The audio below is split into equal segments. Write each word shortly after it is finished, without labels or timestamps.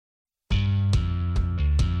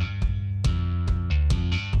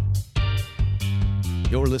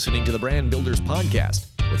You're listening to the Brand Builders Podcast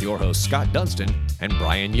with your hosts Scott Dunston and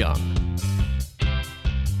Brian Young.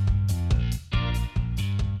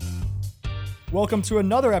 Welcome to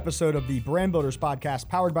another episode of the Brand Builders Podcast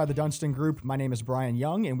powered by the Dunston Group. My name is Brian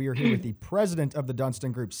Young, and we are here with the president of the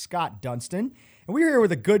Dunston Group, Scott Dunston. And we're here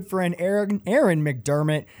with a good friend, Aaron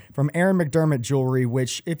McDermott from Aaron McDermott Jewelry,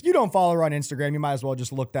 which if you don't follow her on Instagram, you might as well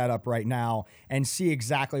just look that up right now and see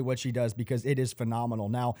exactly what she does because it is phenomenal.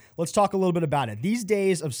 Now, let's talk a little bit about it. These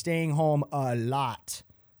days of staying home a lot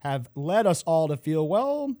have led us all to feel,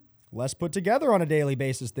 well, less put together on a daily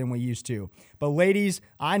basis than we used to. But ladies,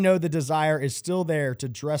 I know the desire is still there to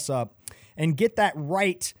dress up and get that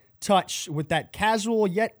right touch with that casual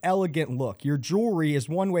yet elegant look. Your jewelry is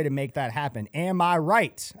one way to make that happen. Am I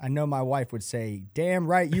right? I know my wife would say, damn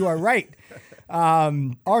right, you are right.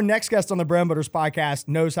 Our next guest on the Brand Builders Podcast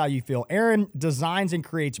knows how you feel. Aaron designs and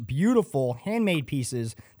creates beautiful handmade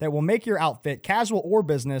pieces that will make your outfit, casual or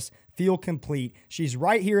business, feel complete. She's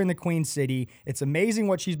right here in the Queen City. It's amazing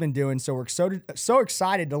what she's been doing. So we're so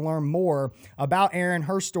excited to learn more about Aaron,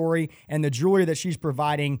 her story, and the jewelry that she's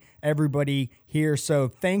providing everybody here. So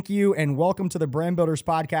thank you and welcome to the Brand Builders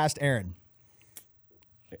Podcast, Aaron.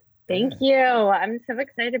 Thank you. I'm so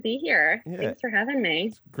excited to be here. Yeah. Thanks for having me.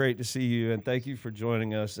 It's great to see you, and thank you for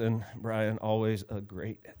joining us. And Brian, always a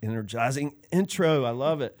great, energizing intro. I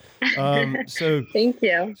love it. So Thank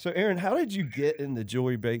you. So Aaron, how did you get in the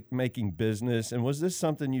jewelry making business, and was this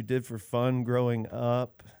something you did for fun growing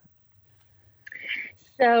up?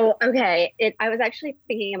 So, okay, I was actually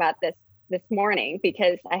thinking about this morning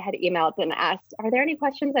because I had emailed and asked, are there any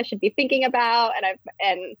questions I should be thinking about?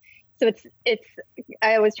 So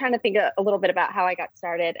I was trying to think a little bit about how I got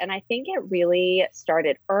started. And I think it really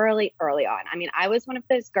started early on. I mean, I was one of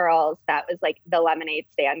those girls that was like the lemonade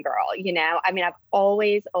stand girl, you know? I mean, I've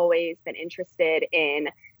always been interested in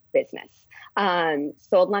business.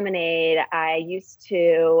 Sold lemonade. I used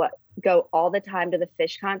to go all the time to the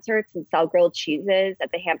Fish concerts and sell grilled cheeses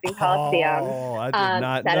at the Hampton Coliseum. Oh, I did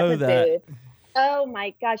not set know up a that. booth. Oh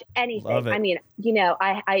my gosh, anything. I mean, you know,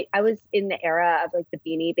 I was in the era of like the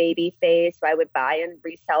Beanie Baby phase, so I would buy and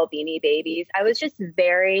resell Beanie Babies. I was just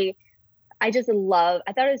I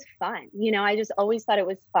thought it was fun. You know, I just always thought it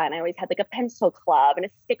was fun. I always had like a pencil club and a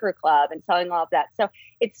sticker club and selling all of that. So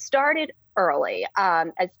it started early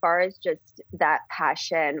as far as just that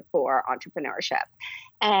passion for entrepreneurship.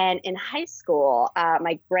 And in high school,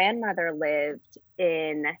 my grandmother lived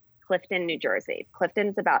in Clifton, New Jersey.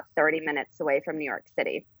 Clifton's about 30 minutes away from New York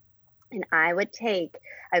City. And I would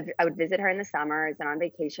visit her in the summers and on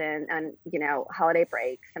vacation and, you know, holiday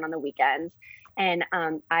breaks and on the weekends. And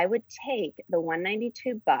I would take the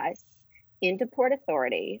 192 bus into Port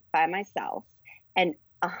Authority by myself and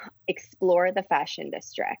explore the fashion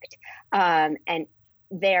district. And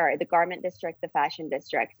there, the garment district, the fashion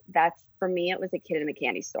district, that's, for me, it was a kid in a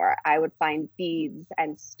candy store. I would find beads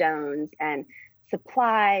and stones and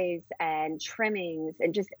supplies and trimmings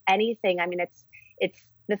and just anything. I mean, it's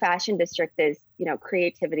the fashion district is, you know,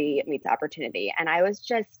 creativity meets opportunity. And I was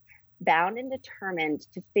just bound and determined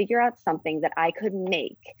to figure out something that I could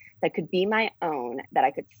make that could be my own, that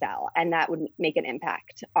I could sell, and that would make an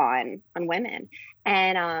impact on women.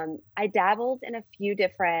 And I dabbled in a few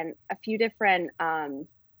different I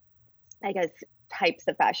guess types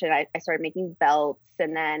of fashion. I started making belts,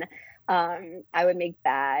 and then I would make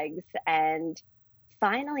bags. And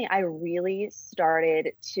finally, I really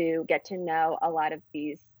started to get to know a lot of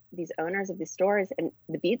these owners of the stores and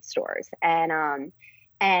the bead stores. And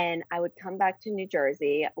I would come back to New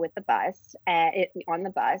Jersey with the bus, on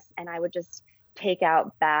the bus, and I would just take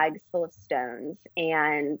out bags full of stones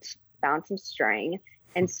and found some string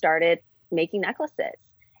and started making necklaces.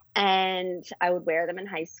 And I would wear them in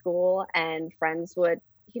high school, and friends would,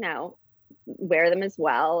 you know, wear them as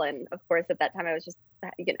well. And of course, at that time, I was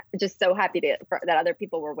just so happy that other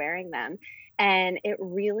people were wearing them. And it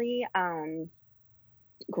really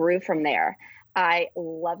grew from there. I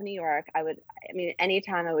love New York.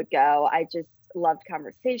 Anytime I would go, I just loved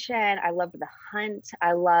conversation. I loved the hunt.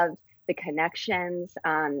 I loved the connections.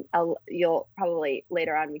 You'll probably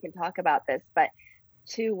later on, we can talk about this, but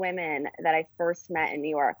 2 women that I first met in New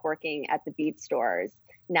York working at the bead stores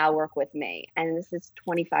now work with me. And this is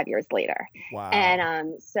 25 years later. Wow.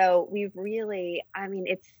 And so we've really, I mean,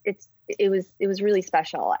 it was really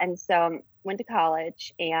special. And so went to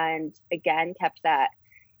college and again, kept that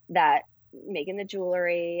making the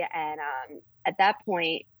jewelry. And at that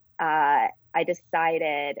point, I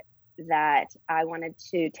decided that I wanted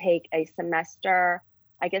to take a semester,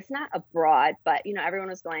 I guess not abroad, but, you know, everyone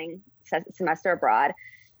was going semester abroad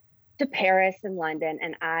to Paris and London,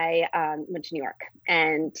 and I went to New York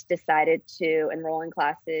and decided to enroll in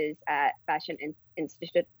classes at Fashion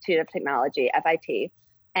Institute of Technology, FIT.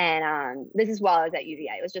 And this is while I was at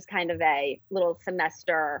UVA. It was just kind of a little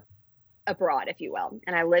semester abroad, if you will.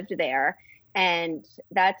 And I lived there. And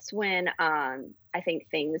that's when I think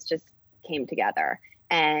things just came together.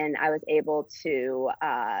 And I was able to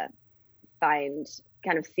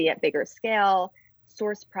see at bigger scale,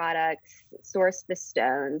 source products, source the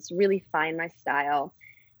stones, really find my style.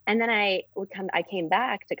 And then I came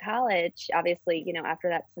back to college, obviously, after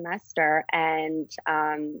that semester, and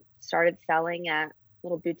started selling at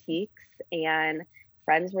little boutiques, and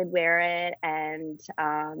friends would wear it. And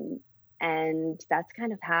that's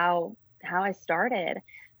kind of how I started.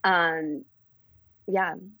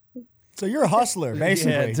 Yeah. So you're a hustler,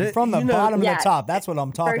 basically, from the bottom to the top. That's what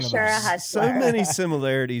I'm talking about. For sure, a hustler. So many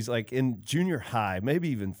similarities, like in junior high, maybe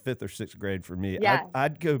even 5th or 6th grade for me. Yeah.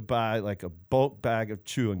 I'd go buy like a bulk bag of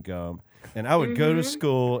chewing gum, and I would go to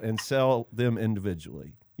school and sell them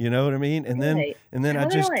individually. You know what I mean? And then I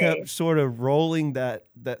just kept sort of rolling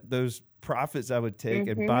those profits I would take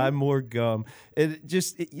and buy more gum.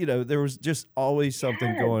 There was just always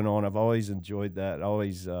something going on. I've always enjoyed that. I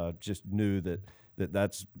always just knew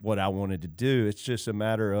that's what I wanted to do. It's just a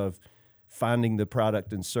matter of finding the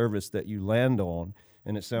product and service that you land on.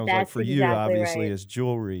 And it sounds like for you, obviously, it's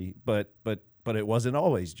jewelry, but it wasn't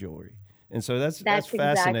always jewelry. And so that's fascinating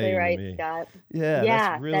exactly right, to me. Scott. Yeah,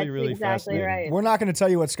 that's really exactly fascinating. right. We're not going to tell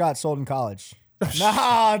you what Scott sold in college.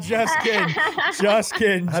 No, just kidding. Just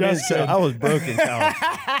kidding. I was broke in college.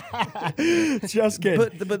 Just kidding.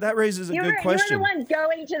 But that raises a good question. You were the one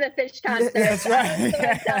going to the fish concert. That's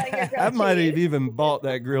right. I might have even bought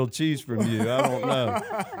that grilled cheese from you. I don't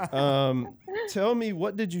know. Tell me,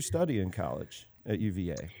 what did you study in college at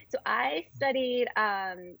UVA? So I studied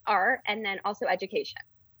art and then also education.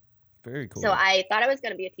 Very cool. So I thought I was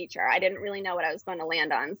going to be a teacher. I didn't really know what I was going to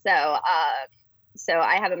land on. So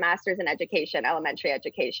I have a master's in education, elementary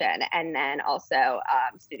education, and then also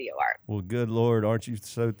studio art. Well, good Lord, aren't you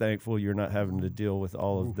so thankful you're not having to deal with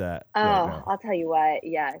all of that? Oh, right now? I'll tell you what.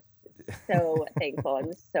 Yes. So thankful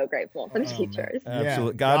and so grateful for the teachers.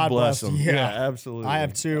 Absolutely. God bless them. Yeah, absolutely. I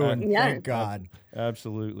have 2, and thank God.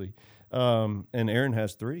 Absolutely. And Erin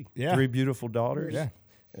has 3. Yeah. 3 beautiful daughters. Yeah.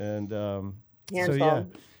 And Handful.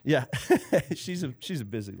 Yeah. she's a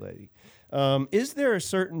busy lady. Is there a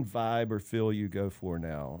certain vibe or feel you go for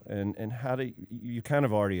now? And how do you kind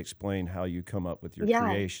of already explained how you come up with your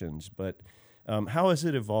creations, but how has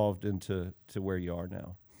it evolved into where you are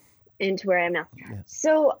now? Into where I am now. Yeah.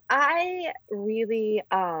 So I really,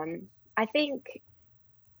 I think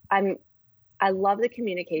I love the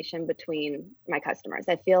communication between my customers.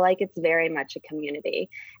 I feel like it's very much a community,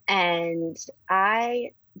 and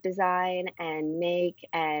I design and make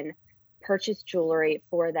and purchase jewelry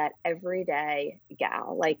for that everyday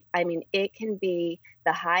gal. Like, I mean, it can be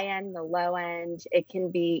the high end, the low end. It can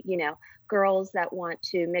be, girls that want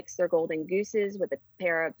to mix their golden gooses with a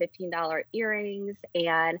pair of $15 earrings,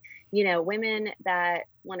 and, women that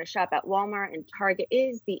want to shop at Walmart and Target.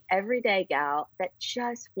 Is the everyday gal that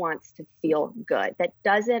just wants to feel good,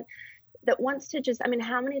 that wants to just,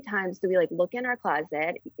 how many times do we look in our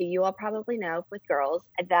closet? You all probably know with girls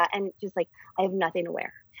and just I have nothing to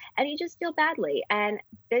wear. And you just feel badly. And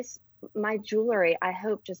my jewelry, I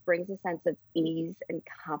hope, just brings a sense of ease and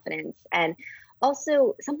confidence, and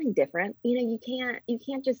also something different. You can't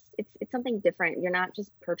just, it's something different. You're not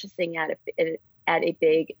just purchasing at a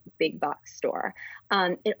big box store.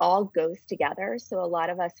 It all goes together. So a lot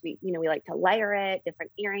of us, we like to layer it,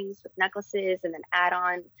 different earrings with necklaces, and then add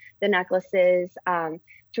on the necklaces,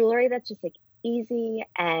 jewelry that's just easy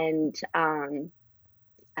and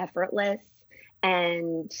effortless.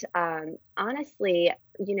 And honestly,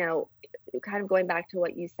 kind of going back to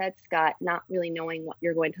what you said, Scott, not really knowing what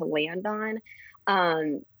you're going to land on.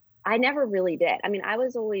 I never really did. I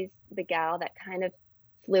was always the gal that kind of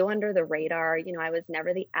flew under the radar. I was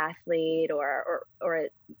never the athlete or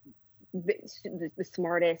the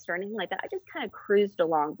smartest or anything like that. I just kind of cruised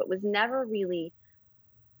along, but was never really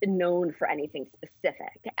known for anything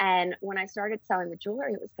specific. And when I started selling the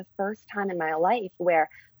jewelry, it was the first time in my life where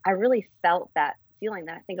I really felt that feeling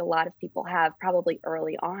that I think a lot of people have probably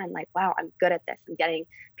early on, wow, I'm good at this.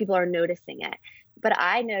 People are noticing it. But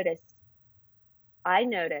I noticed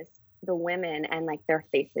the women and their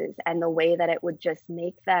faces and the way that it would just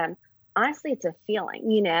make them, honestly, it's a feeling,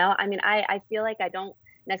 I feel like I don't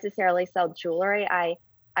necessarily sell jewelry. I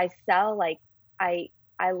sell I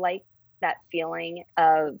like that feeling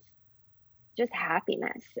of just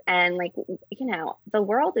happiness. And the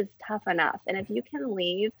world is tough enough. And if you can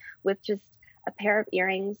leave with just a pair of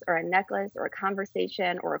earrings or a necklace or a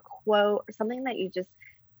conversation or a quote or something that you just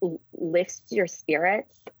lifts your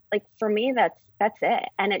spirits, like for me, that's it.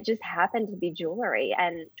 And it just happened to be jewelry,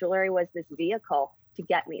 and jewelry was this vehicle to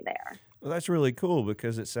get me there. Well, that's really cool,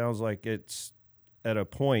 because it sounds like it's at a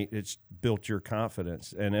point it's built your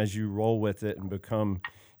confidence, and as you roll with it and become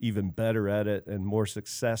even better at it and more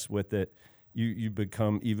success with it, you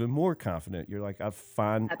become even more confident. You're like, I've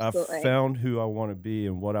found who I want to be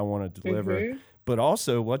and what I want to deliver. Mm-hmm. But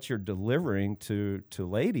also what you're delivering to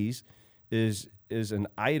ladies is an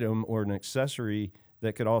item or an accessory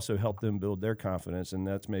that could also help them build their confidence. And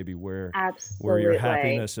that's maybe where your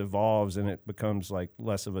happiness evolves, and it becomes like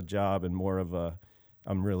less of a job and more of a,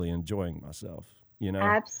 I'm really enjoying myself, you know?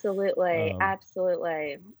 Absolutely.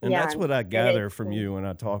 And that's what I gather from you when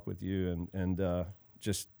I talk with you and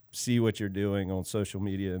just see what you're doing on social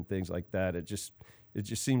media and things like that. It just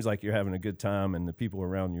seems like you're having a good time, and the people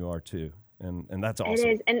around you are too. And that's awesome.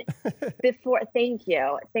 It is. And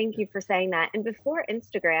thank you for saying that. And before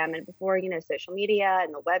Instagram and before, social media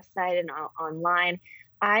and the website and online,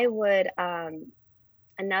 I would, I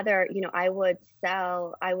would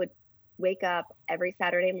wake up every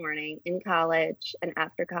Saturday morning in college and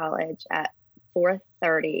after college at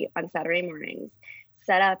 4:30 on Saturday mornings,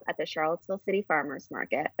 set up at the Charlottesville City Farmers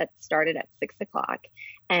Market that started at 6:00.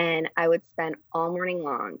 And I would spend all morning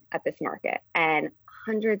long at this market, and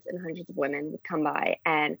hundreds and hundreds of women would come by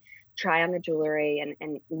and try on the jewelry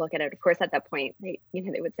and look at it. Of course, at that point, they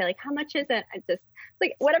would say, like, how much is it? I just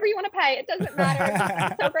like, whatever you want to pay. It doesn't matter.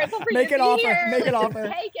 I'm so grateful for you to be here. Make an offer.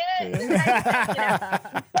 Take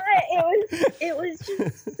it. But it was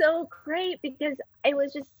just so great, because it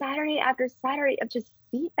was just Saturday after Saturday of just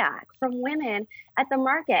feedback from women at the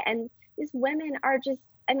market. And these women are just,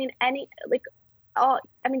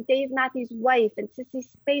 Dave Matthews' wife and Sissy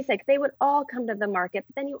Spacek, they would all come to the market.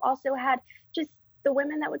 But then you also had just the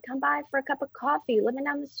women that would come by for a cup of coffee living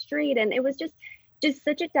down the street. And it was just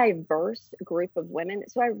such a diverse group of women.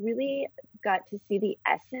 So I really got to see the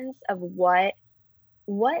essence of what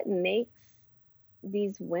makes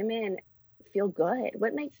these women feel good,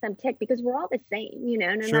 what makes them tick, because we're all the same,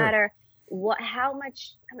 no matter how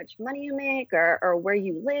much money you make or where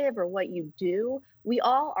you live or what you do, we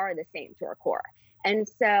all are the same to our core. And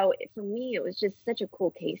so for me, it was just such a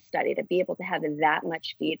cool case study to be able to have that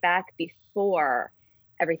much feedback before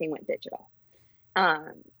everything went digital.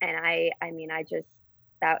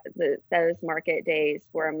 Those market days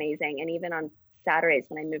were amazing. And even on Saturdays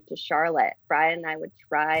when I moved to Charlotte, Brian and I would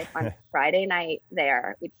drive on Friday night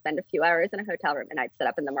there. We'd spend a few hours in a hotel room, and I'd set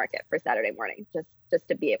up in the market for Saturday morning, just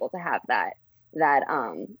to be able to have that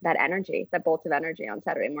energy, that bolt of energy on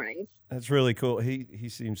Saturday mornings. That's really cool. He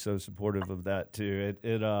seems so supportive of that too.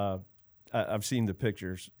 I've seen the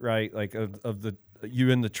pictures, right? Like of the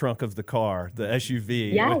you in the trunk of the car, the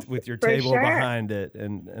SUV, yes, with your table behind it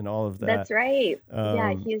and all of that. That's right.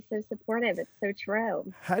 Yeah, he's so supportive. It's so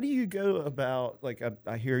true. How do you go about, like,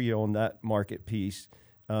 I hear you on that market piece.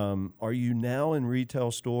 Are you now in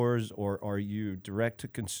retail stores, or are you direct to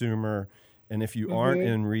consumer? And if you aren't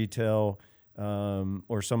in retail,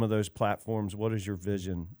 or some of those platforms, what is your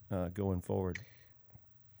vision going forward?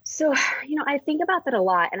 So, I think about that a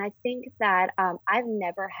lot. And I think that I've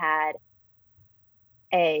never had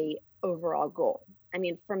a overall goal. I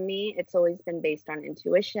mean, for me, it's always been based on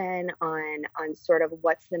intuition, on sort of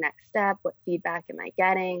what's the next step, what feedback am I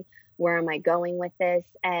getting, where am I going with this?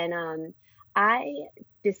 And I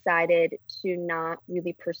decided to not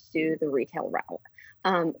really pursue the retail route.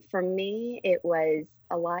 For me, it was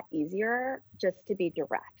a lot easier just to be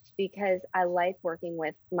direct, because I like working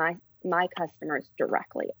with my customers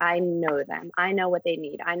directly. I know them. I know what they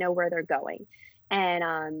need. I know where they're going. And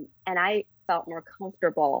I felt more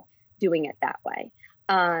comfortable doing it that way.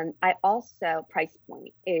 I also, price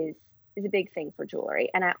point is a big thing for jewelry.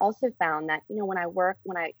 And I also found that,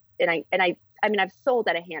 I've sold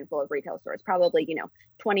at a handful of retail stores, probably,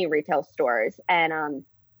 20 retail stores. And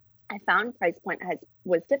I found price point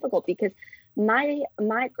was difficult, because my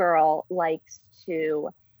girl likes to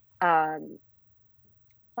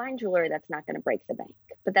find jewelry that's not going to break the bank,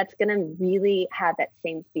 but that's going to really have that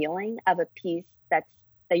same feeling of a piece that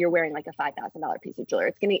you're wearing, like a $5,000 piece of jewelry.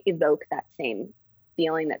 It's going to evoke that same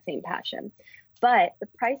feeling, that same passion. But the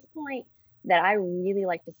price point that I really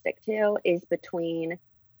like to stick to is between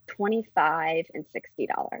 $25 and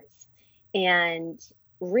 $60. And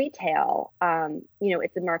retail,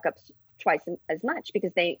 it's a markup twice as much,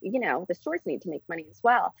 because they, the stores need to make money as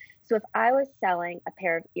well. So if I was selling a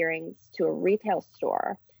pair of earrings to a retail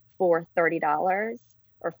store for $30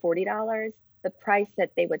 or $40, the price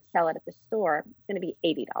that they would sell it at the store is going to be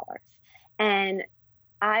 $80. And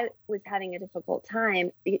I was having a difficult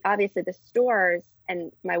time. Obviously, the stores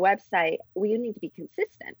and my website, we need to be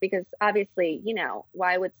consistent because obviously, you know,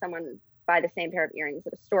 why would someone buy the same pair of earrings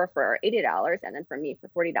at a store for $80 and then from me for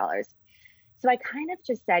 $40? So I kind of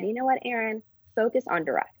just said, you know what, Erin, focus on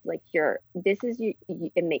direct. Like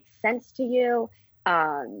it makes sense to you.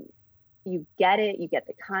 You get it. You get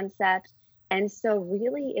the concept. And so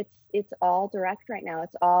really it's all direct right now.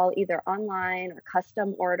 It's all either online or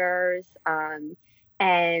custom orders.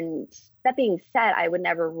 And that being said, I would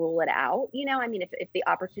never rule it out. You know, I mean, if the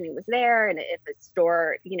opportunity was there and if a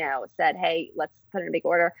store, you know, said, hey, let's put in a big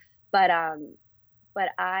order. But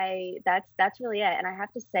that's really it. And I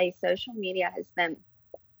have to say, social media has been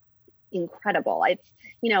incredible. It's,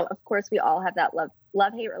 you know, of course we all have that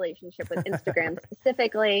love-hate relationship with Instagram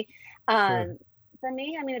specifically. Sure. For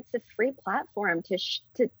me, I mean, it's a free platform to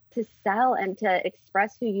sell and to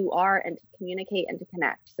express who you are and to communicate and to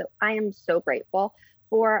connect. So I am so grateful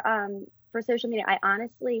for social media. I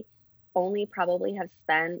honestly only probably have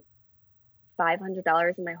spent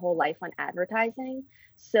 $500 in my whole life on advertising.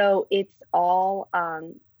 So it's all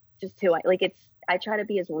just who I try to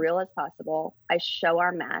be as real as possible. I show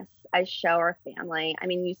our mess. I show our family. I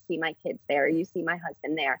mean, you see my kids there. You see my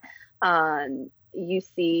husband there. You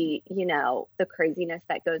see, you know, the craziness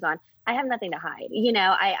that goes on. I have nothing to hide. You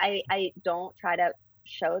know, I don't try to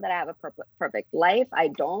show that I have a perfect life. I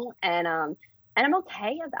don't. And I'm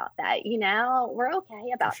okay about that. You know, we're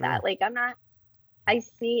okay about that. Like I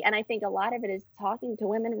see, and I think a lot of it is talking to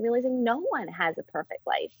women and realizing no one has a perfect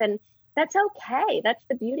life, and that's okay. That's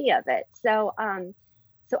the beauty of it. So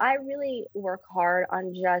I really work hard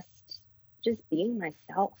on just being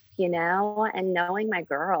myself, you know, and knowing my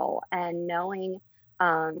girl and knowing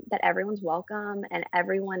that everyone's welcome and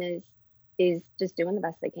everyone is just doing the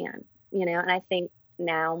best they can, you know. And I think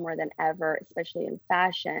now more than ever, especially in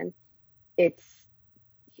fashion, it's,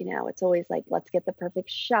 you know, it's always like, let's get the perfect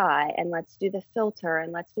shot and let's do the filter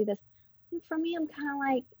and let's do this. And for me, I'm kind of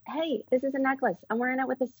like, hey, this is a necklace. I'm wearing it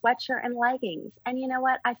with a sweatshirt and leggings. And you know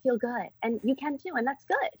what? I feel good. And you can too. And that's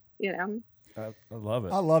good, you know? I love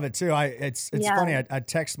it. I love it too. It's funny. I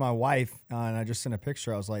text my wife and I just sent a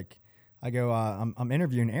picture. I was like, I'm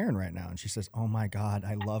interviewing Erin right now. And she says, oh my God,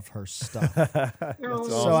 I love her stuff. Awesome.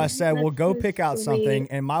 So I said, well, go pick out sweet. something.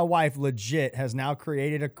 And my wife legit has now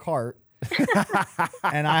created a cart.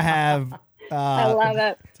 And I have I love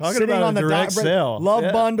it. Talking sitting about on a the direct sale.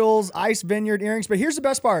 Love bundles, Ice Vineyard earrings. But here's the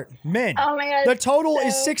best part. Men. Oh my God. The total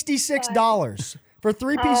is so $66 for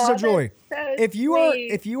 3 pieces of jewelry. So if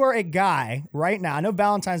you are a guy right now, I know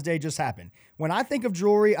Valentine's Day just happened. When I think of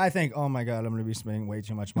jewelry, I think, oh my God, I'm going to be spending way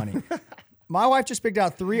too much money. My wife just picked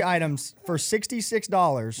out 3 items for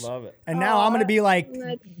 $66. Love it. And now I'm going to be like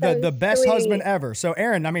the best husband ever. So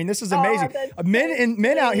Erin, I mean, this is amazing.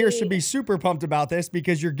 Men out here should be super pumped about this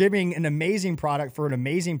because you're giving an amazing product for an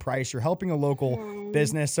amazing price. You're helping a local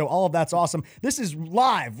business. So all of that's awesome. This is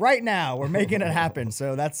live right now. We're making it happen.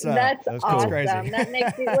 So that's awesome. Cool. Crazy. That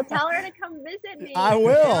makes me, well, tell her to come visit me. I will.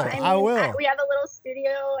 You know? I will. We have a little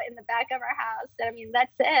studio in the back of our house. I mean,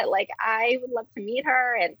 that's it. Like, I would love to meet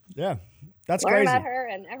her and yeah. That's learn crazy. about her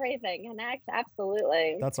and everything. Connect.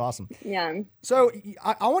 Absolutely. That's awesome. Yeah. So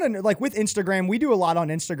I want to know, like with Instagram, we do a lot on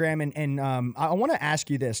Instagram and I want to ask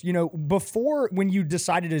you this, you know, before when you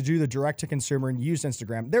decided to do the direct to consumer and use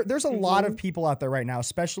Instagram, there's a lot of people out there right now,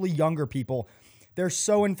 especially younger people. They're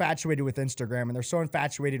so infatuated with Instagram and they're so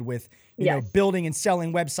infatuated with, you know, building and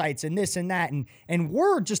selling websites and this and that. And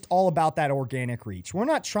we're just all about that organic reach. We're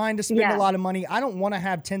not trying to spend a lot of money. I don't want to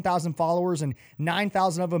have 10,000 followers and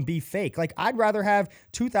 9,000 of them be fake. Like I'd rather have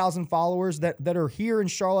 2,000 followers that are here in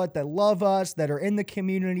Charlotte, that love us, that are in the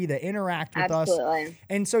community, that interact with us.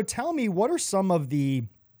 And so tell me, what are some of the,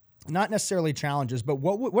 not necessarily challenges, but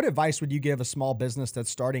what advice would you give a small business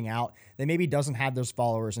that's starting out that maybe doesn't have those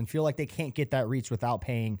followers and feel like they can't get that reach without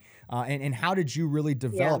paying? And how did you really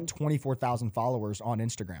develop 24,000 followers on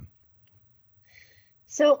Instagram?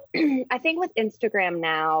 So I think with Instagram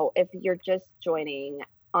now, if you're just joining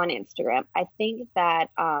on Instagram, I think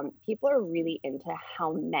that people are really into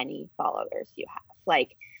how many followers you have,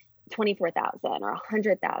 like 24,000 or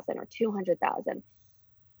 100,000 or 200,000.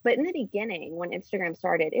 But in the beginning, when Instagram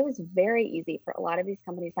started, it was very easy for a lot of these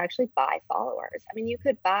companies to actually buy followers. I mean, you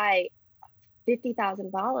could buy 50,000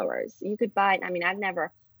 followers. You could buy, I mean, I've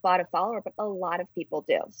never bought a follower, but a lot of people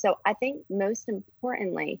do. So I think most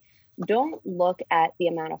importantly, don't look at the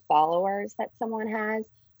amount of followers that someone has.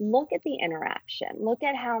 look at the interaction, look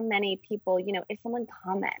at how many people, if someone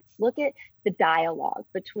comments, look at the dialogue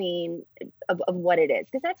between of what it is,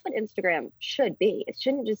 because that's what Instagram should be. It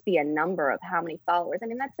shouldn't just be a number of how many followers. I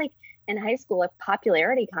mean, that's like in high school, a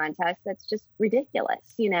popularity contest. That's just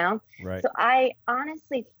ridiculous, Right. So I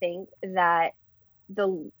honestly think that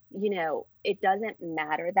it doesn't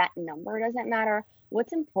matter. That number doesn't matter.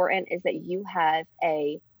 What's important is that you have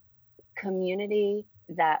a community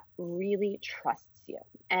that really trusts you.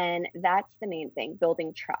 And that's the main thing,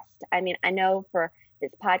 building trust. I mean, I know for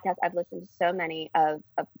this podcast, I've listened to so many of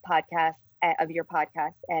podcasts, of your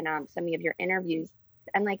podcast, and so many of your interviews.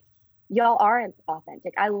 And like, y'all are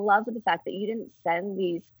authentic. I love the fact that you didn't send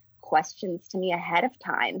these questions to me ahead of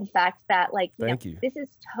time. The fact that like, Thank you. This is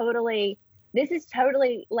totally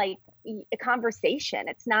like a conversation.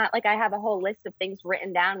 It's not like I have a whole list of things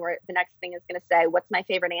written down where the next thing is going to say, what's my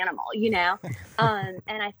favorite animal, and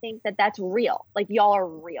I think that that's real. Like, y'all are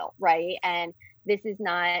real. Right. And this is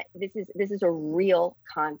a real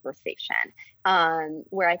conversation,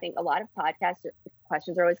 where I think a lot of podcast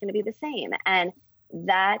questions are always going to be the same. And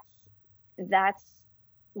that's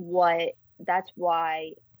why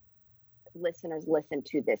listeners listen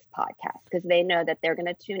to this podcast, because they know that they're going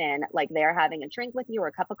to tune in like they're having a drink with you or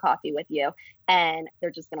a cup of coffee with you, and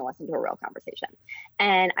they're just going to listen to a real conversation.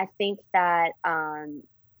 And I think that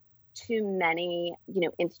too many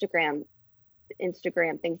Instagram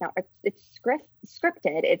things now, it's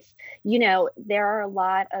scripted. It's there are a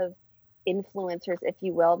lot of influencers, if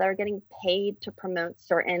you will, that are getting paid to promote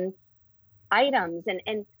certain items,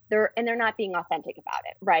 and they're not being authentic about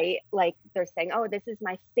it, right? Like, they're saying, oh, this is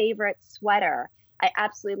my favorite sweater, I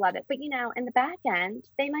absolutely love it, but in the back end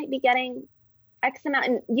they might be getting X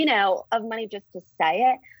amount of money just to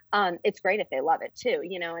say it. It's great if they love it too,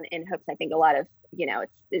 and in hooks, I think a lot of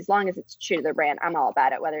it's, as long as it's true to the brand, I'm all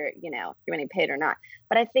about it, whether you're getting paid or not.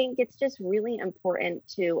 But I think it's just really important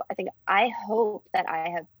I hope that I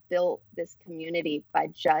have built this community by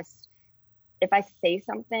just, if I say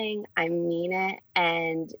something, I mean it.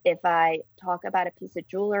 And if I talk about a piece of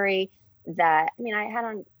jewelry I had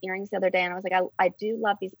on earrings the other day, and I was like, I do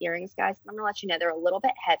love these earrings, guys, but I'm gonna let you know they're a little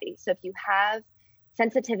bit heavy. So if you have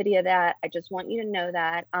sensitivity to that, I just want you to know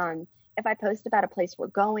that. If I post about a place we're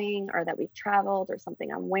going, or that we've traveled, or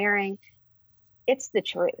something I'm wearing, it's the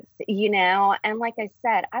truth, And like I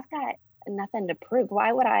said, I've got nothing to prove.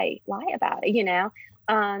 Why would I lie about it,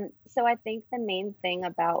 So I think the main thing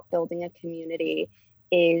about building a community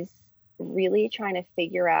is really trying to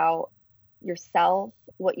figure out yourself,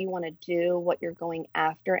 what you want to do, what you're going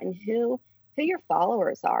after, and who your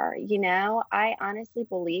followers are. I honestly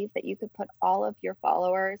believe that you could put all of your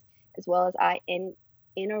followers, as well as I, in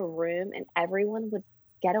a room, and everyone would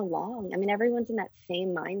get along. I mean, everyone's in that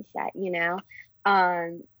same mindset,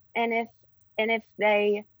 and if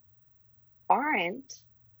they aren't,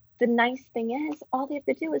 the nice thing is all they have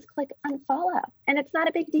to do is click unfollow, and it's not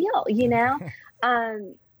a big deal,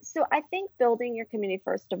 So I think building your community,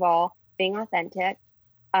 first of all, being authentic,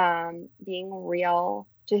 being real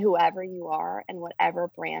to whoever you are and whatever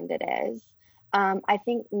brand it is. I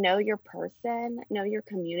think know your person, know your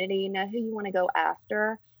community, know who you want to go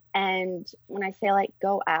after. And when I say like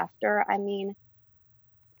go after, I mean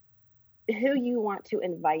who you want to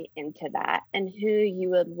invite into that, and who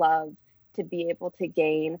you would love to be able to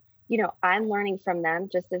gain. I'm learning from them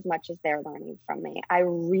just as much as they're learning from me. I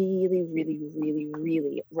really, really, really,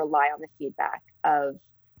 really rely on the feedback of,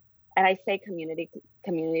 and I say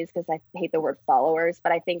communities because I hate the word followers,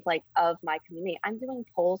 but I think like of my community. I'm doing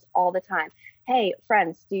polls all the time. Hey,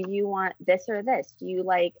 friends, do you want this or this? Do you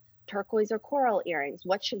like turquoise or coral earrings?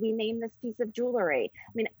 What should we name this piece of jewelry?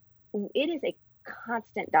 I mean, it is a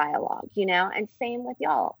constant dialogue, and same with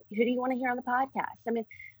y'all. Who do you want to hear on the podcast? I mean,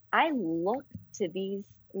 I look to these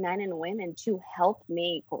men and women to help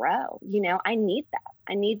me grow. I need them.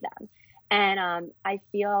 And I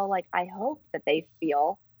feel like, I hope that they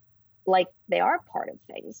feel like they are part of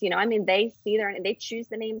things. They see they choose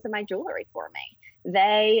the names of my jewelry for me.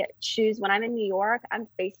 They choose, when I'm in New York, I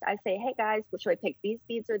say, hey guys, what should I pick, these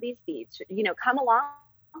beads or these beads? Come along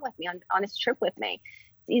with me on this trip with me.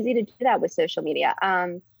 It's easy to do that with social media.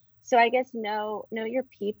 So I guess know your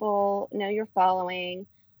people, know your following,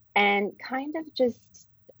 and kind of just,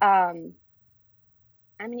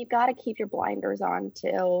 you've got to keep your blinders on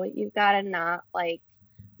too. You've got to not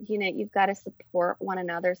you've got to support one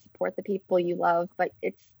another, support the people you love, but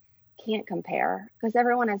can't compare, because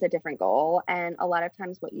everyone has a different goal. And a lot of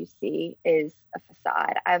times what you see is a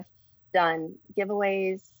facade. I've done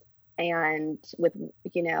giveaways and with,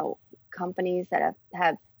 companies that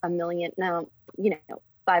have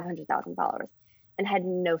 $500,000 and had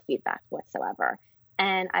no feedback whatsoever.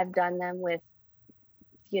 And I've done them with,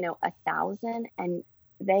 1,000, and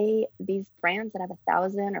these brands that have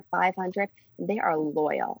 1,000 or 500, they are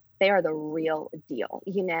loyal. They are the real deal,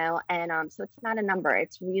 and so it's not a number.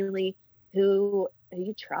 It's really who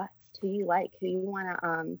you trust, who you like, who you want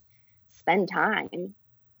to spend time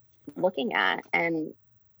looking at and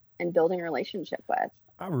building a relationship with.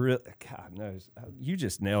 God knows, you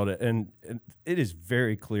just nailed it. And it is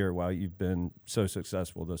very clear why you've been so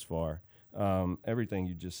successful this far. Everything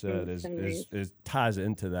you just said is ties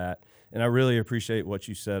into that. And I really appreciate what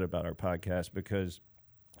you said about our podcast, because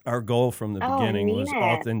our goal from the beginning was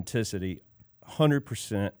authenticity,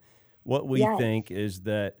 100%. What we think is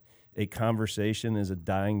that a conversation is a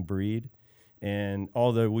dying breed. And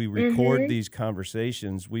although we record these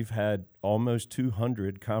conversations, we've had almost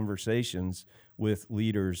 200 conversations with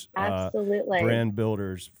leaders, brand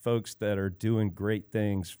builders, folks that are doing great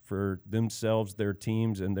things for themselves, their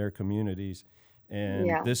teams, and their communities.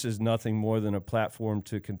 And this is nothing more than a platform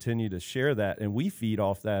to continue to share that. And we feed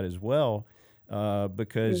off that as well,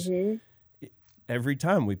 because every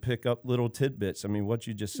time we pick up little tidbits. I mean, what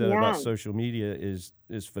you just said about social media is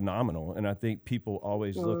phenomenal. And I think people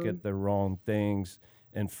always look at the wrong things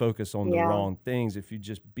and focus on the wrong things. If you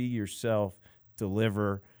just be yourself,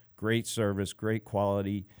 deliver great service, great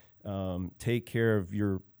quality, take care of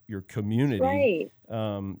your community.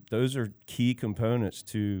 Those are key components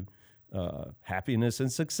to happiness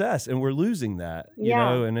and success, and we're losing that, you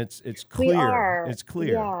know. And it's clear. It's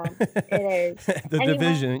clear. Yeah, it is. The and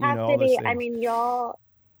division, you know. All those things. I mean, y'all.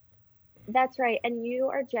 That's right, and you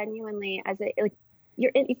are genuinely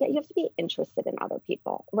you have to be interested in other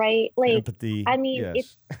people, right? Like empathy. I mean,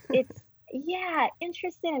 it's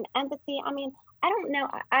interested in empathy. I mean, I don't know.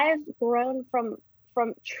 I've grown from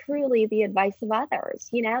truly the advice of others.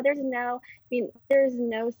 There's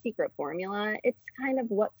no secret formula. It's kind of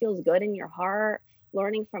what feels good in your heart,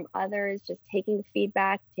 learning from others, just taking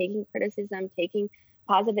feedback, taking criticism, taking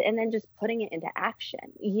positive, and then just putting it into action,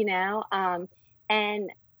 and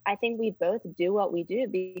I think we both do what we do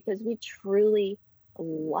because we truly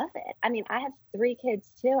love it. I mean, I have 3 kids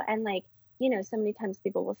too. And so many times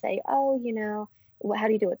people will say, oh, how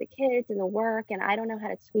do you do it with the kids and the work? And I don't know how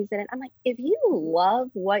to squeeze it in. I'm like, if you love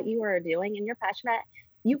what you are doing and you're passionate,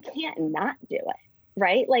 you can't not do it,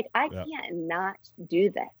 right? Like I can't not do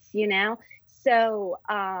this, So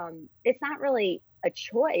it's not really a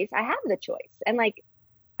choice. I have the choice, and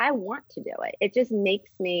I want to do it. It just makes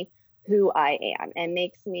me who I am and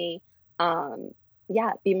makes me,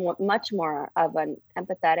 be much more of an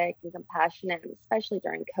empathetic and compassionate, especially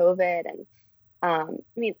during COVID. And I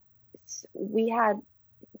mean, we had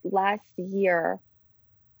last year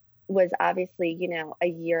was obviously, a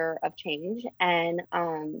year of change, and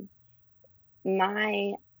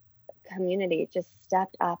my community just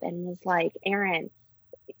stepped up and was like, Erin,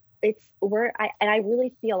 I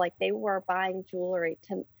really feel like they were buying jewelry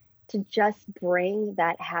to just bring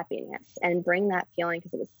that happiness and bring that feeling,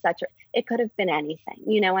 because it was it could have been anything,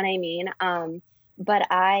 you know what I mean? But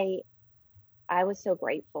I was so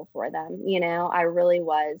grateful for them, I really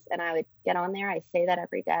was. And I would get on there. I say that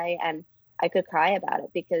every day, and I could cry about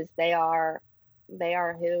it because they are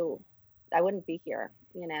who I wouldn't be here,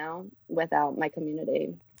 without my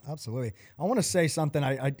community. Absolutely. I want to say something.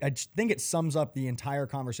 I think it sums up the entire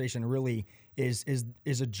conversation. Really is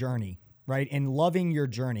a journey, right? And loving your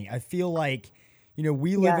journey. I feel like,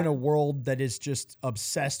 we live in a world that is just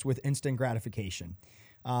obsessed with instant gratification.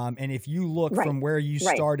 And if you look from where you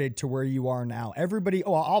started to where you are now, everybody,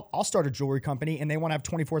 I'll start a jewelry company, and they want to have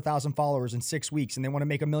 24,000 followers in 6 weeks, and they want to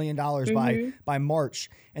make $1 million by March.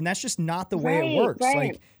 And that's just not the way it works.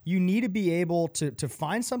 Like, you need to be able to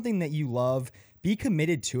find something that you love, be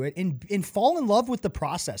committed to it, and fall in love with the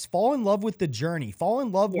process, fall in love with the journey, fall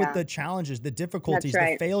in love with the challenges, the difficulties,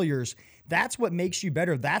 the failures. That's what makes you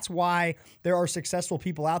better. That's why there are successful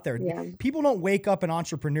people out there. Yeah. People don't wake up an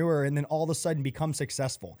entrepreneur and then all of a sudden become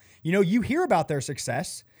successful. You hear about their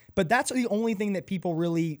success, but that's the only thing that people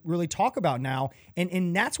really, really talk about now.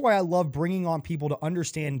 And that's why I love bringing on people to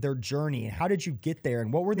understand their journey and how did you get there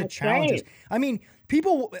and what were the challenges. Right. I mean,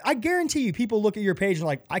 I guarantee you, people look at your page and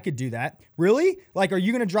like, I could do that. Really? Like, are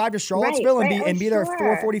you going to drive to Charlottesville and be there at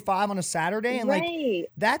 4:45 on a Saturday? And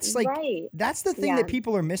that's the thing that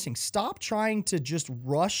people are missing. Stop trying to just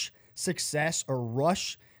rush success or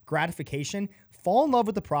rush gratification. Fall in love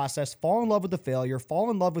with the process, fall in love with the failure, fall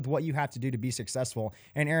in love with what you have to do to be successful.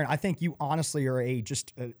 And Erin, I think you honestly are a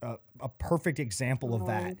perfect example of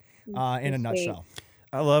that in a nutshell.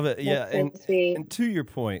 I love it. Yeah. And to your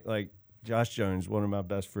point, like Josh Jones, one of my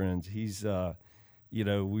best friends, he's,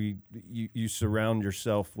 you surround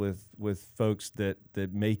yourself with folks that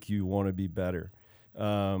make you want to be better.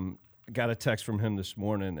 got a text from him this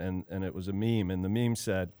morning, and it was a meme, and the meme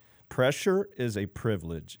said, "Pressure is a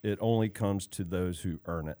privilege. It only comes to those who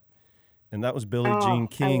earn it." And that was Billie Jean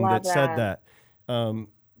King that said that.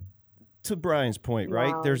 To Brian's point,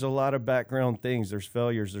 right? There's a lot of background things. There's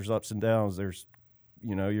failures. There's ups and downs. There's,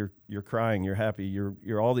 you're crying. You're happy.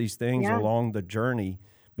 You're all these things along the journey.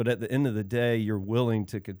 But at the end of the day, you're willing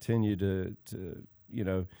to continue to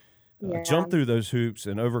jump through those hoops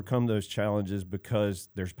and overcome those challenges because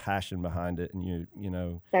there's passion behind it. And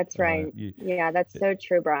That's right. That's so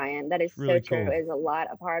true, Brian. That is really so true. cool. It's a lot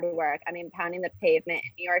of hard work. I mean, pounding the pavement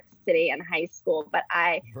in New York City in high school, but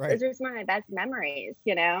those are some of my best memories,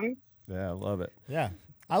 Yeah, I love it. Yeah,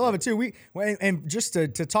 I love it too. And just to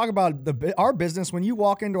talk about our business, when you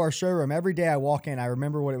walk into our showroom, every day I walk in, I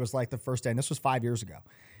remember what it was like the first day. And this was 5 years ago.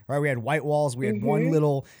 Right, we had white walls. We had one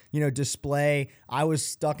little, display. I was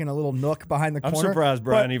stuck in a little nook behind the corner. I'm surprised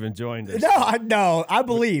Brian even joined us. No, I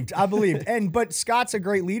believed. But Scott's a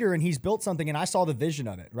great leader, and he's built something, and I saw the vision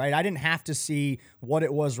of it. Right, I didn't have to see what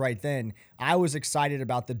it was right then. I was excited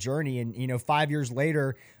about the journey, and 5 years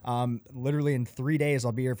later, literally in 3 days,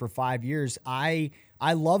 I'll be here for 5 years. I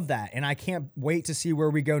love that, and I can't wait to see where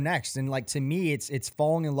we go next. And to me, it's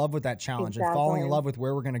falling in love with that challenge and falling in love with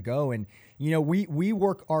where we're going to go. And we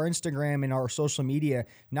work our Instagram and our social media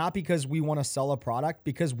not because we want to sell a product,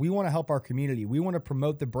 because we want to help our community. We want to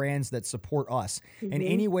promote the brands that support us, and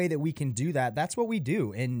any way that we can do that, that's what we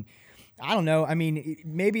do. And I don't know. I mean,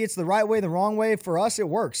 maybe it's the right way, the wrong way. For us, it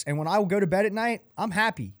works. And when I go to bed at night, I'm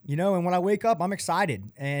happy, and when I wake up, I'm excited.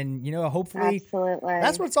 And, hopefully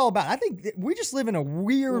that's what it's all about. I think we just live in a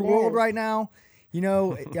weird world right now.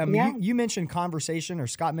 You mentioned conversation, or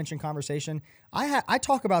Scott mentioned conversation. I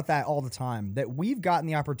talk about that all the time, that we've gotten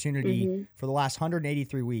the opportunity for the last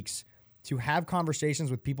 183 weeks to have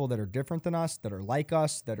conversations with people that are different than us, that are like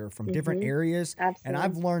us, that are from different areas. Absolutely. And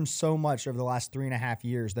I've learned so much over the last 3.5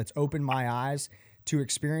 years that's opened my eyes to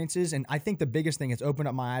experiences. And I think the biggest thing is opened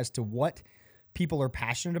up my eyes to what people are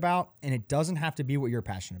passionate about. And it doesn't have to be what you're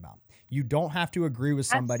passionate about. You don't have to agree with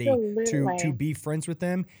somebody to be friends with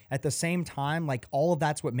them. At the same time, all of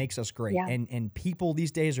that's what makes us great. Yeah. And people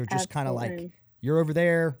these days are just kind of like, you're over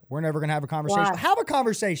there. We're never going to have a conversation. Wow. Have a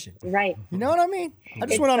conversation. Right. You know what I mean? I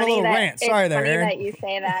just went on a little rant. Sorry there, Erin. It's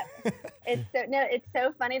funny that you say that. It's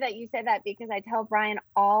so funny that you say that, because I tell Brian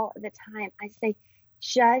all the time, I say,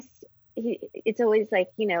 it's always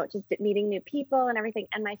just meeting new people and everything.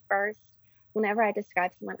 And whenever I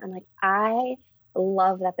describe someone, I'm like, I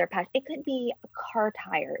love that they're passionate. It could be car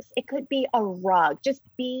tires. It could be a rug. Just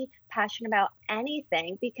be passionate about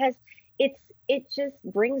anything, because it just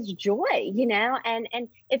brings joy, and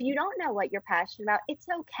if you don't know what you're passionate about, it's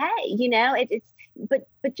okay.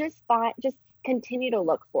 But just continue to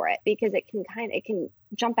look for it, because it can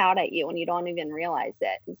jump out at you and you don't even realize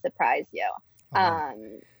it and surprise you.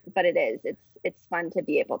 But it's fun to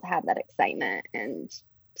be able to have that excitement and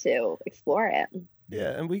to explore it.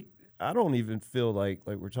 Yeah. And I don't even feel like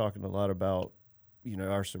we're talking a lot about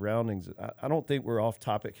our surroundings. I don't think we're off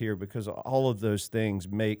topic here, because all of those things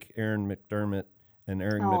make Erin McDermott and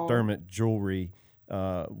Erin McDermott Jewelry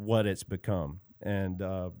what it's become. And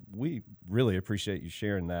we really appreciate you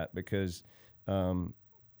sharing that, because,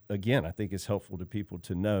 again, I think it's helpful to people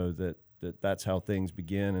to know that that's how things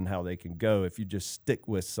begin and how they can go if you just stick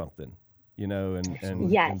with something,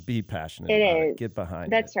 and be passionate about it. Get behind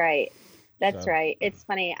it. That's right. That's right. It's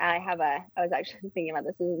funny. I was actually thinking about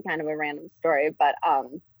this. This is kind of a random story, but,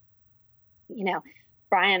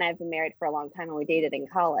 Brian and I have been married for a long time, and we dated in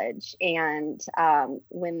college. And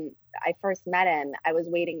when I first met him, I was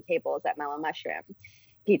waiting tables at Mellow Mushroom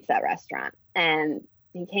Pizza restaurant. And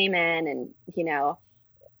he came in and,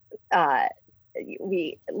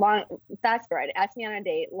 fast forward, asked me on a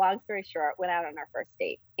date. Long story short, went out on our first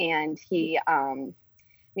date. And he,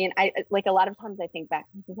 I like a lot of times I think back,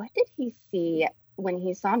 what did he see when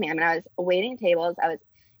he saw me? I mean, I was waiting tables. I was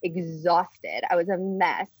exhausted. I was a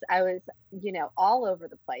mess. I was, all over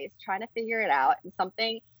the place trying to figure it out. And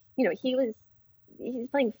something, he's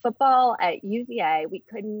playing football at UVA. We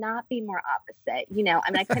could not be more opposite.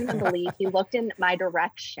 I couldn't even believe he looked in my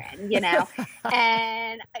direction,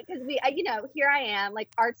 and because here I am, like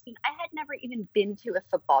art student. I had never even been to a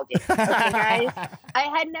football game. Okay, guys,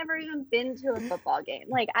 I had never even been to a football game.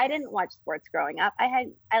 Like, I didn't watch sports growing up. I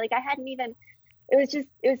hadn't even, it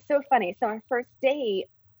was so funny. So our first date,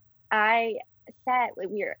 I sat, we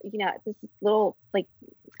were, at this little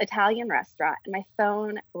Italian restaurant, and my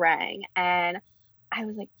phone rang, and I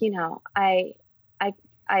was like,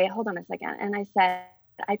 I hold on a second. And I said,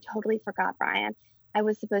 I totally forgot, Brian. I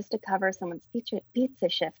was supposed to cover someone's pizza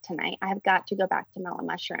shift tonight. I've got to go back to Mellow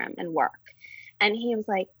Mushroom and work. And he was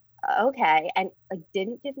like, okay. And like,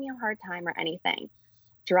 didn't give me a hard time or anything.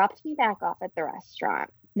 Dropped me back off at the restaurant.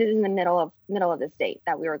 This is in the middle of this date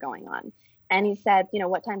that we were going on. And he said,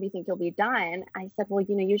 what time do you think you'll be done? I said, well,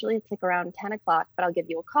 usually it's like around 10 o'clock, but I'll give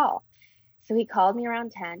you a call. So he called me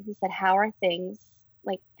around 10. He said, how are things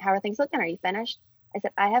looking? Are you finished? I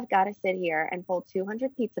said, I have got to sit here and fold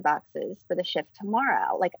 200 pizza boxes for the shift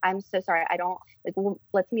tomorrow. Like, I'm so sorry. I don't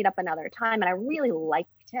let's meet up another time. And I really liked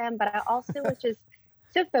him, but I also was just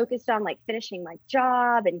so focused on like finishing my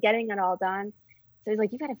job and getting it all done. So he's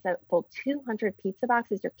like, you got to fold 200 pizza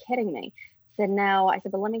boxes. You're kidding me. I said, no. I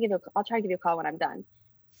said, but I'll try to give you a call when I'm done.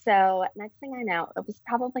 So next thing I know, it was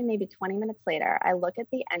probably maybe 20 minutes later, I look at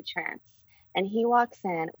the entrance and he walks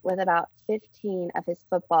in with about 15 of his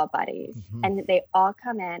football buddies. Mm-hmm. And they all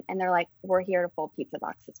come in and they're like, we're here to fold pizza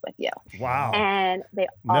boxes with you. Wow. And they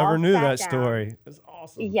never all knew sat that down. Story. That's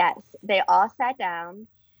awesome. Yes. They all sat down,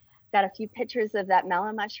 got a few pictures of that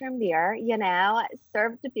melon mushroom beer,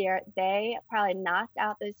 served the beer. They probably knocked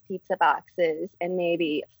out those pizza boxes in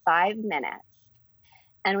maybe 5 minutes.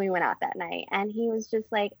 And we went out that night. And he was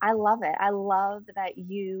just like, I love it. I love that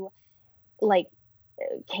you like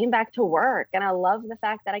came back to work. And I love the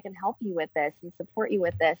fact that I can help you with this and support you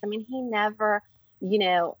with this. I mean, he never,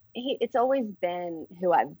 it's always been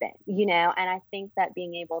who I've been, and I think that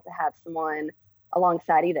being able to have someone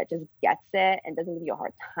alongside you that just gets it and doesn't give you a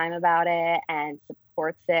hard time about it and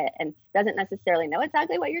supports it and doesn't necessarily know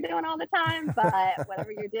exactly what you're doing all the time, but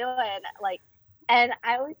whatever you're doing, like, and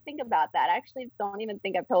I always think about that. I actually don't even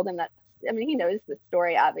think I've told him that. I mean, he knows the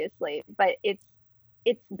story, obviously, but it's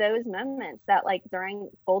those moments that like during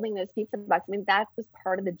folding those pizza boxes, I mean, that was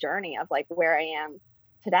part of the journey of like where I am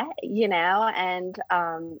today, and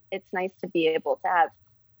it's nice to be able to have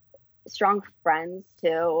strong friends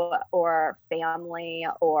too, or family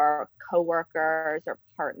or coworkers or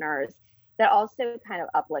partners that also kind of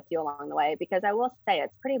uplift you along the way, because I will say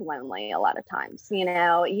it's pretty lonely a lot of times. You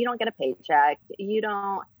don't get a paycheck, you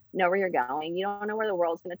don't know where you're going, you don't know where the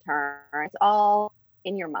world's going to turn. It's all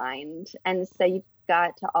in your mind. And so you've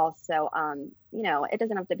got to also, it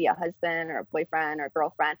doesn't have to be a husband or a boyfriend or a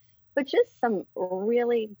girlfriend, but just some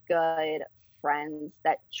really good friends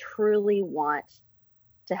that truly want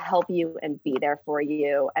to help you and be there for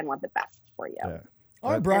you and want the best for you. Yeah.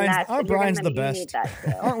 Aren't Brian's the best?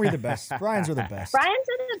 Aren't we the best? Brian's are the best.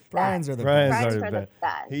 Brian's are the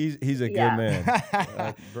best. He's a good man.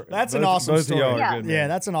 That's an awesome story. Yeah,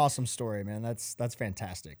 that's an awesome story, man. That's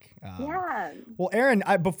fantastic. Yeah. Well, Erin,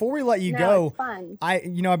 before we let you go, it's fun.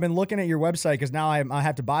 I've been looking at your website because now I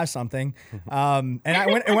have to buy something. And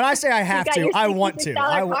when I say I have to, I want to.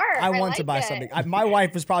 I want to buy something. My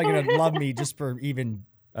wife is probably going to love me just for even.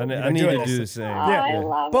 I need to do the same. Yeah. I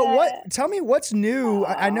love it. Tell me what's new.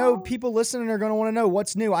 I know people listening are going to want to know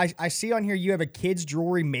what's new. I see on here you have a kids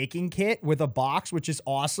jewelry making kit with a box, which is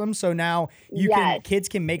awesome. So now kids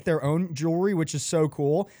can make their own jewelry, which is so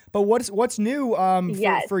cool. But what's new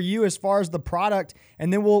for you as far as the product,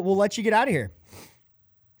 and then we'll let you get out of here.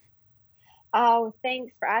 Oh,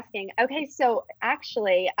 thanks for asking. Okay, so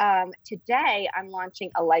actually today I'm launching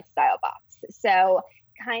a lifestyle box. So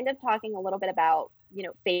kind of talking a little bit about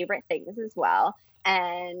favorite things as well,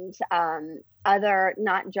 and other,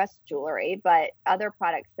 not just jewelry, but other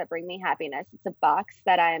products that bring me happiness. It's a box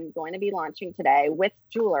that I'm going to be launching today with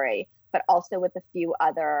jewelry, but also with a few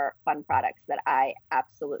other fun products that I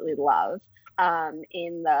absolutely love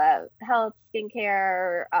in the health,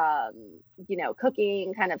 skincare,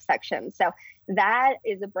 cooking kind of section. So that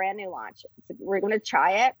is a brand new launch. We're going to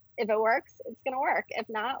try it. If it works, it's going to work. If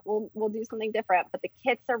not, we'll do something different. But the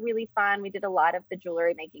kits are really fun. We did a lot of the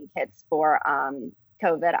jewelry making kits for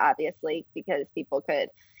COVID, obviously, because people could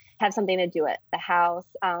have something to do at the house.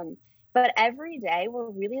 But every day we're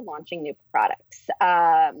really launching new products.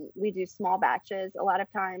 We do small batches a lot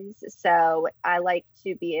of times. So I like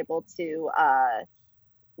to be able to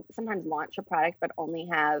sometimes launch a product, but only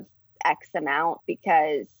have X amount,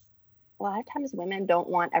 because a lot of times women don't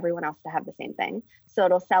want everyone else to have the same thing. So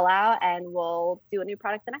it'll sell out and we'll do a new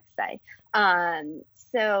product the next day.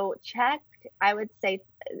 So I would say,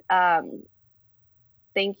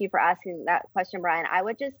 thank you for asking that question, Brian. I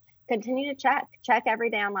would just continue to check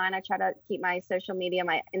every day online. I try to keep my social media,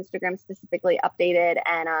 my Instagram specifically, updated.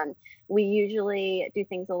 And we usually do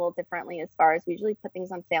things a little differently, as far as we usually put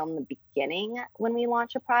things on sale in the beginning when we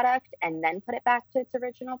launch a product and then put it back to its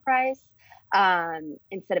original price,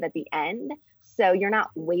 instead of at the end. So you're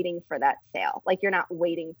not waiting for that sale. Like, you're not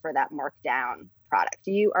waiting for that markdown product.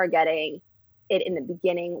 You are getting it in the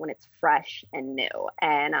beginning when it's fresh and new.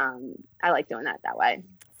 And I like doing that way.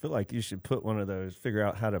 feel like you should put one of those, figure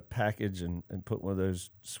out how to package and put one of those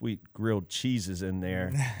sweet grilled cheeses in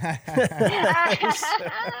there.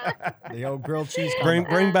 The old grilled cheese.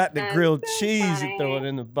 Bring back the grilled cheese and throw it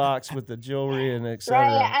in the box with the jewelry and et cetera.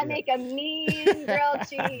 Right, I make a mean grilled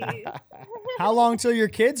cheese. How long till your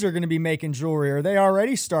kids are going to be making jewelry? Are they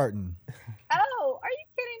already starting? Oh, are you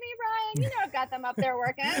kidding me, Brian? You know I've got them up there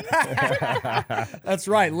working. That's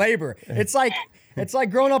right, labor. It's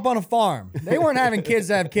like growing up on a farm. They weren't having kids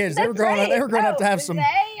to have kids. They were growing up to have some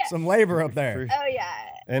labor up there. Oh yeah.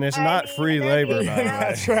 And it's not free labor, by the way.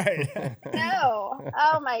 That's right. No.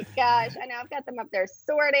 Oh my gosh. I know I've got them up there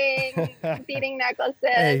sorting, beading necklaces.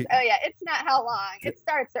 Hey, oh yeah. It's not how long. It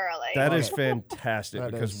starts early. That is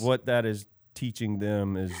fantastic because what that is teaching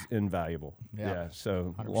them is invaluable. Yeah.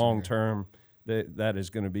 So 100%. Long term, that is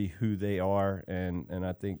going to be who they are, and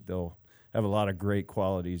I think they'll have a lot of great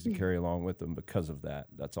qualities to carry along with them because of that.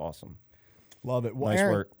 That's awesome. Love it. Well, nice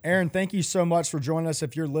work. Aaron, thank you so much for joining us.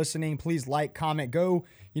 If you're listening, please like, comment, go,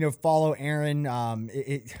 follow Aaron.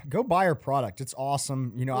 Go buy her product. It's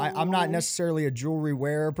awesome. I'm not necessarily a jewelry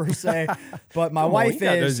wearer per se, but my wife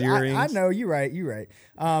is. I know you're right.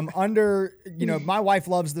 My wife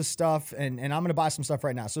loves this stuff, and I'm going to buy some stuff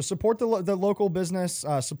right now. So support the local business.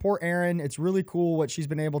 Support Aaron. It's really cool what she's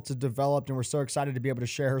been able to develop, and we're so excited to be able to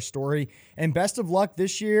share her story. And best of luck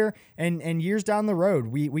this year and years down the road.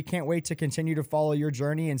 We can't wait to continue to follow your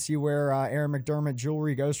journey and see where Aaron McDermott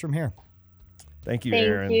Jewelry goes from here. Thank you,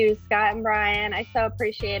 Aaron. Thank you, Scott and Brian. I so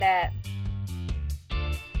appreciate it.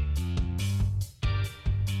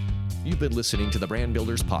 You've been listening to the Brand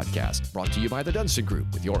Builders Podcast, brought to you by the Dunston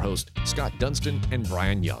Group with your host, Scott Dunston and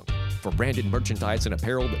Brian Young. For branded merchandise and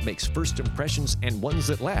apparel that makes first impressions and ones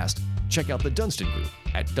that last, check out the Dunston Group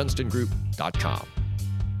at dunstongroup.com.